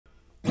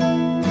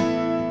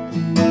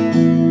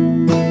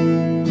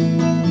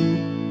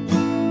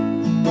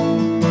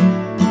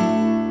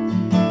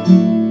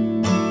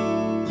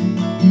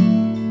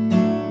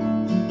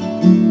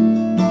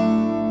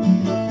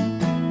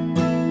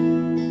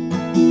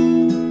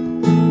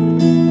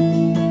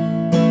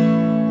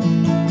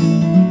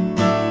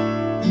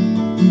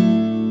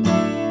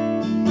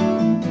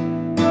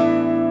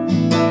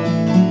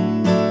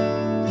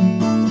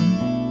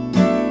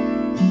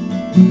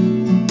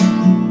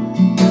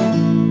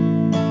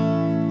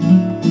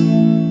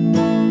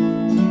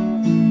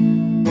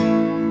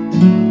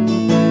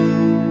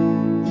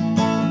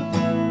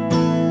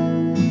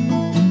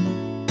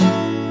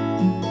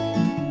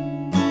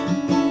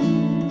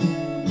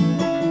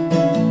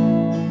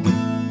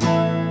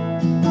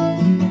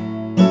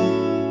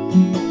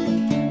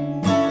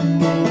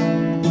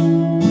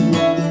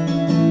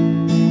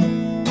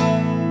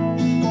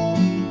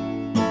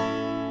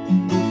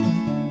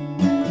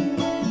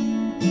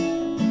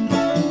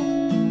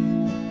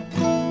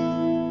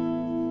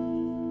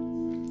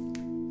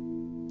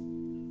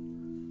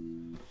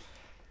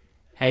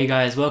Hey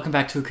guys, welcome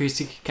back to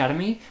Acoustic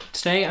Academy.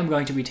 Today I'm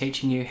going to be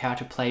teaching you how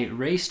to play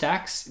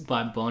Restacks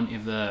by Bon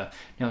Iver.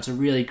 Now it's a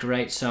really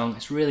great song,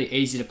 it's really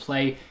easy to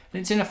play, and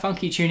it's in a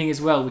funky tuning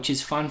as well, which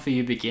is fun for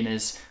you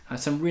beginners.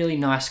 Some really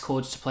nice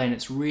chords to play and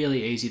it's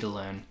really easy to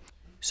learn.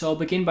 So I'll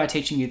begin by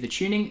teaching you the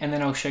tuning and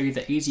then I'll show you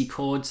the easy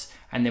chords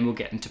and then we'll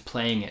get into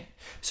playing it.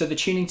 So the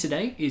tuning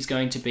today is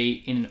going to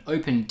be in an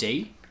open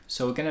D.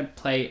 So we're going to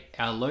play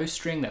our low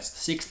string, that's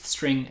the 6th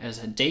string,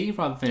 as a D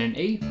rather than an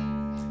E.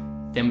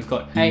 Then we've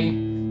got A,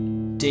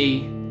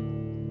 D,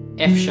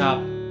 F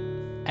sharp,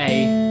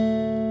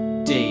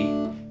 A,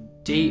 D,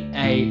 D,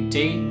 A,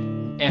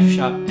 D, F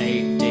sharp,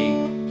 A, D.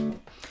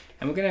 And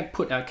we're going to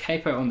put our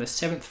capo on the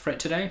 7th fret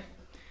today,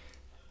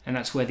 and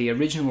that's where the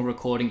original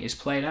recording is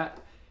played at.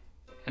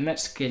 And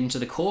let's get into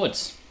the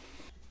chords.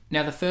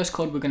 Now the first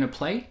chord we're going to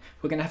play,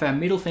 we're going to have our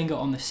middle finger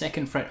on the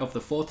 2nd fret of the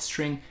 4th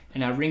string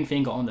and our ring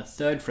finger on the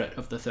 3rd fret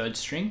of the 3rd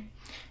string.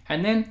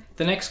 And then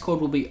the next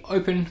chord will be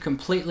open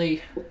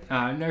completely,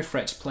 no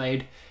frets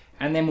played,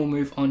 and then we'll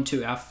move on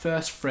to our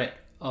 1st fret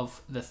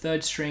of the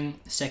 3rd string,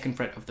 2nd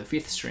fret of the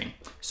 5th string.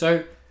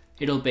 So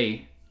it'll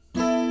be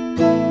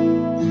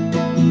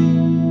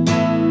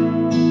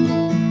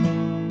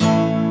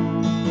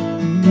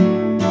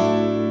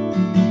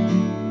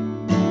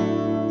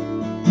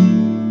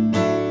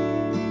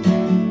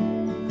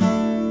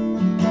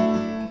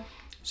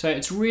so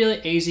it's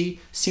really easy,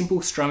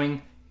 simple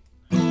strumming.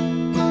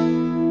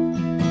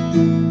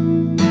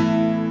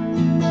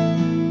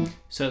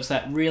 So it's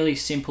that really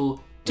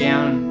simple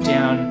down,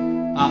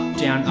 down, up,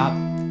 down, up,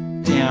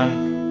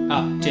 down,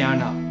 up,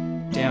 down, up,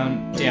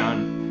 down,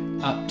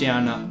 down, up,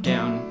 down, up,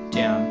 down,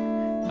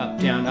 down, up,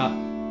 down, up,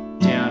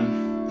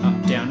 down,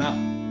 up, down, up,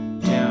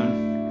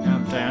 down,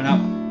 up, down,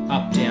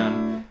 up,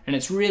 down. And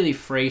it's really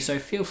free, so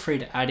feel free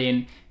to add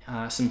in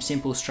some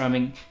simple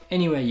strumming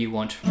anywhere you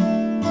want.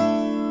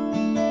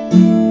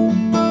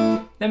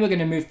 Then we're going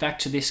to move back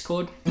to this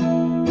chord.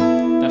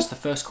 That's the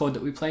first chord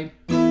that we played.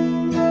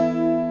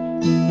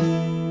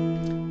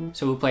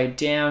 So we'll play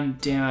down,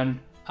 down,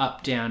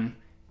 down,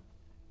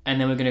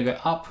 and then we're going to go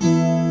up.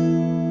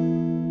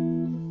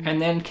 And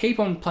then keep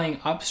on playing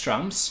up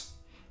strums,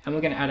 and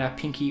we're going to add our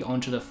pinky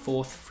onto the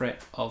 4th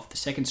fret of the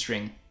 2nd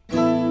string.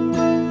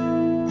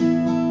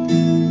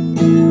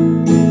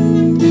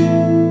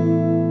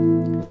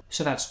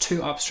 So that's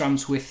 2 up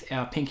strums with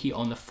our pinky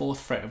on the 4th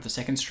fret of the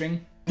 2nd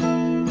string.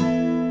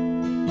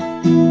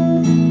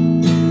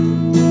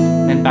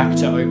 Then back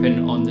to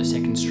open on the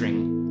 2nd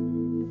string.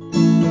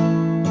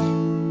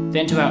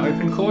 Then to our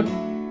open chord,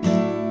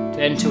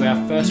 then to our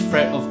 1st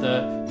fret of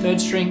the 3rd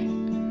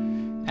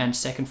string and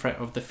 2nd fret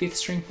of the 5th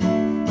string.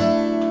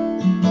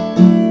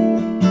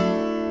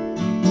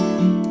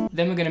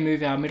 Then we're going to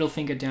move our middle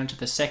finger down to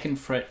the 2nd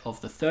fret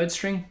of the 3rd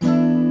string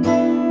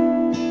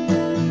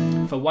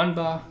for 1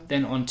 bar,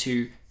 then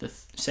onto the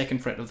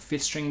 2nd fret of the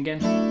 5th string again.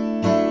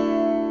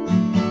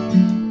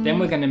 Then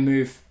we're going to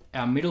move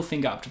our middle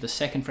finger up to the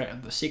 2nd fret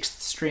of the 6th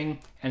string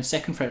and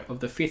 2nd fret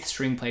of the 5th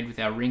string played with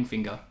our ring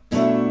finger.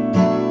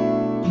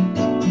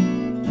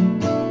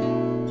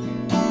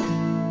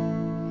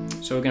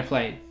 So we're going to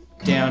play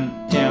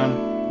down, down,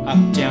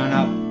 up, down,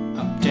 up,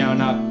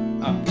 down, up,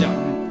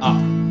 down, up.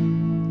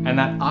 And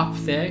that up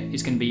there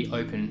is going to be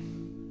open.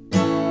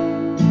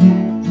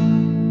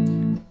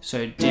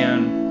 So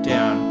down,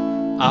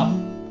 down, up.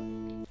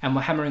 And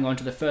we're hammering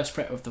onto the 1st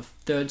fret of the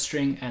 3rd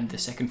string and the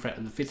 2nd fret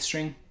of the 5th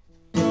string.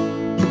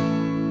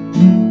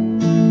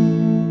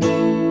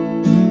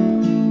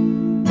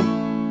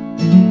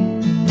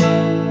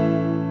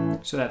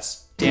 So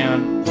that's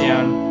down,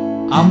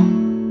 down, up,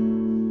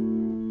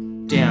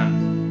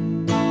 down.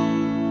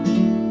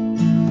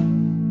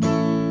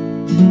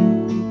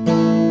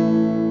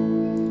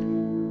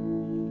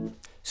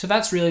 So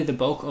that's really the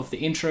bulk of the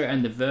intro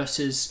and the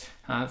verses,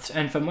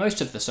 and for most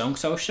of the song,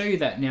 so I'll show you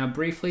that now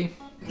briefly.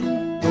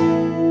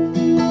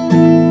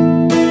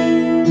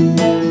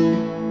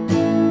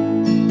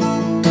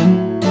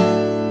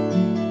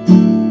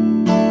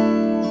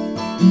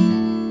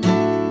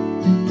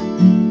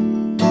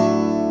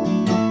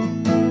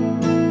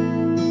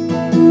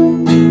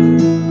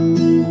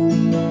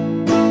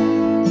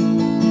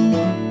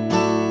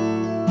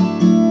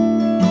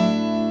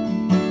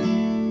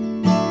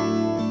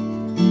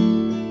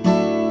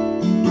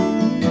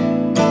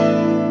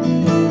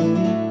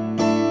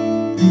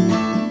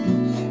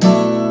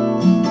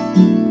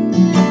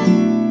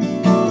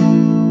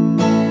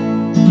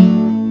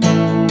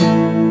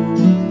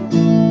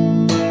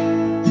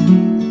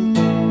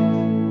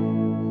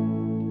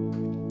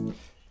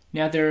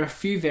 Now there are a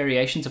few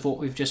variations of what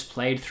we've just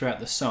played throughout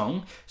the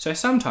song. So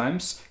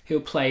sometimes he'll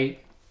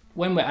play,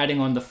 when we're adding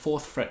on the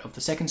 4th fret of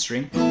the 2nd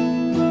string.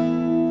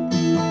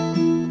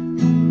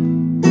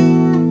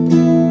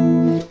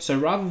 So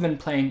rather than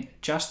playing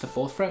just the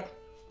 4th fret,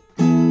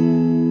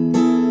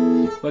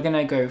 we're going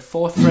to go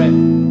 4th fret,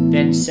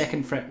 then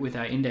 2nd fret with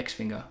our index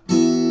finger.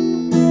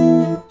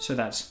 So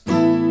that's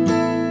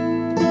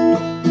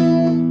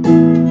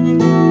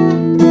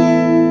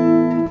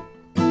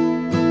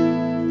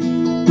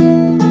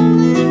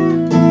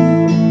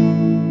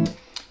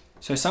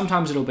So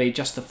sometimes it'll be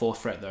just the 4th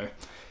fret though.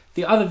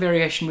 The other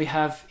variation we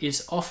have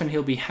is often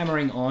he'll be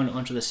hammering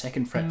onto the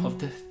 2nd fret of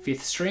the 5th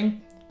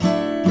string.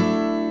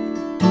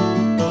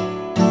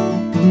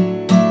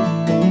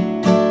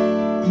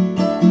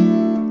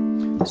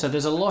 So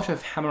there's a lot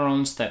of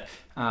hammer-ons that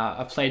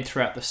are played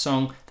throughout the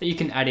song that you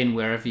can add in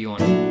wherever you want.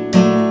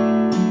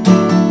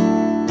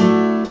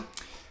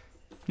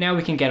 Now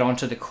we can get on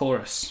to the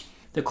chorus.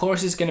 The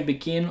chorus is going to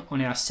begin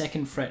on our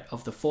 2nd fret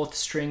of the 4th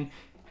string,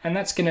 and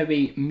that's going to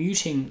be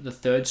muting the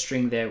 3rd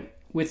string there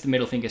with the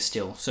middle finger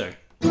still. So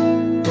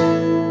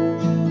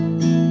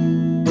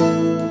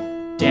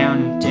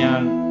down,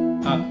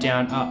 down, up,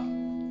 down, up,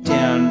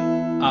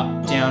 down,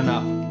 up, down,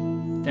 up.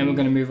 Then we're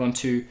going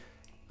to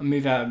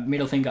move our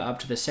middle finger up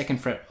to the 2nd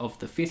fret of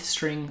the 5th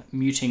string,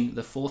 muting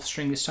the 4th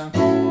string this time.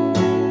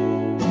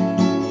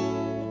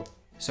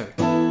 So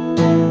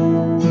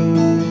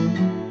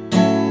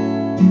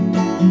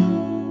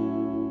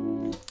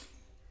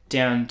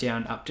down,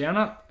 down, up,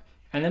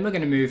 and then we're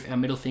going to move our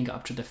middle finger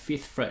up to the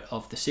 5th fret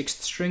of the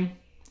 6th string,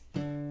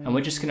 and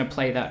we're just going to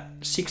play that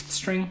 6th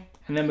string,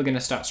 and then we're going to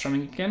start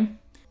strumming again,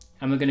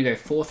 and we're going to go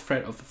 4th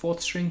fret of the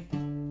 4th string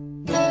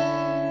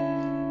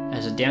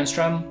as a down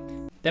strum.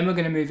 Then we're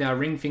going to move our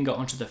ring finger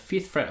onto the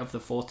 5th fret of the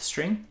 4th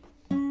string,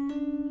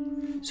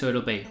 so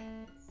it'll be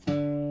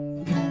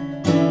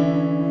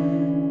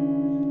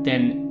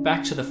then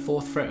back to the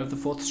 4th fret of the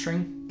 4th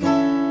string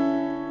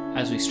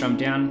as we strum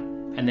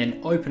down, and then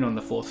open on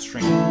the 4th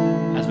string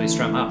as we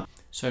strum up.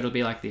 So it'll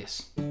be like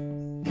this.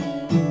 And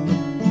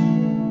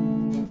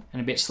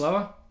a bit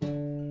slower.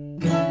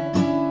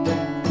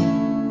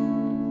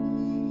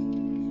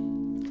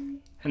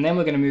 And then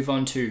we're going to move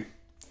on to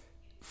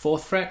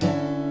 4th fret,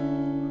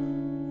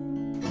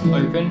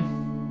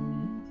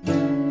 open,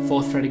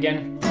 4th fret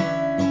again,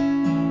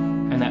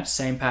 and that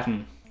same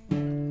pattern.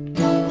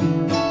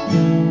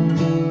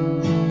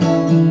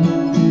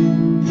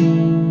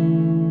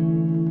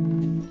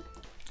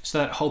 So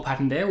that whole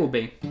pattern there will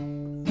be.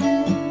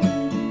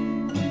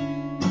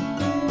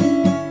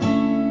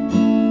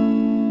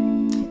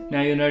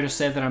 Now you'll notice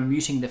there that I'm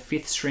muting the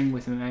 5th string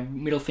with my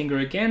middle finger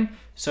again.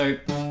 So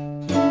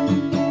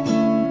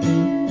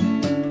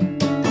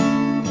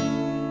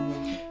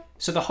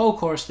the whole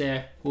chorus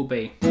there will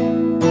be.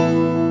 And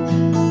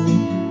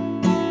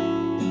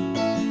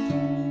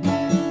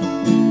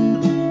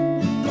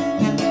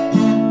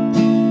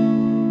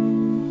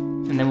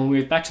then we'll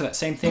move back to that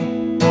same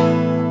thing.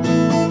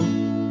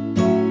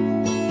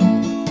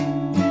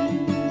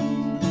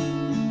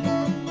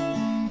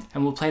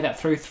 And we'll play that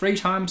through 3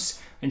 times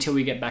until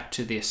we get back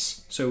to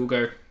this. So we'll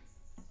go.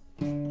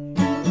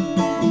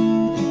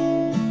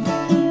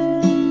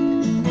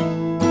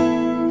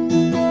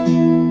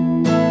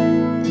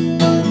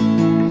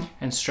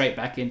 And straight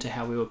back into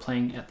how we were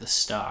playing at the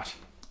start.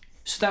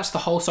 So that's the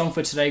whole song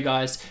for today,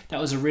 guys. That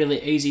was a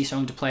really easy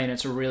song to play, and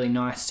it's a really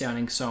nice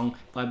sounding song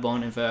by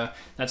Bon Iver.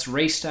 That's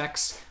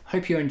Restacks.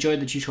 Hope you enjoyed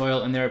the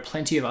tutorial, and there are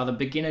plenty of other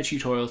beginner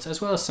tutorials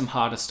as well as some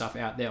harder stuff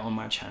out there on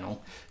my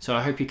channel. So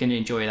I hope you can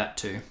enjoy that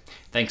too.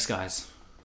 Thanks, guys.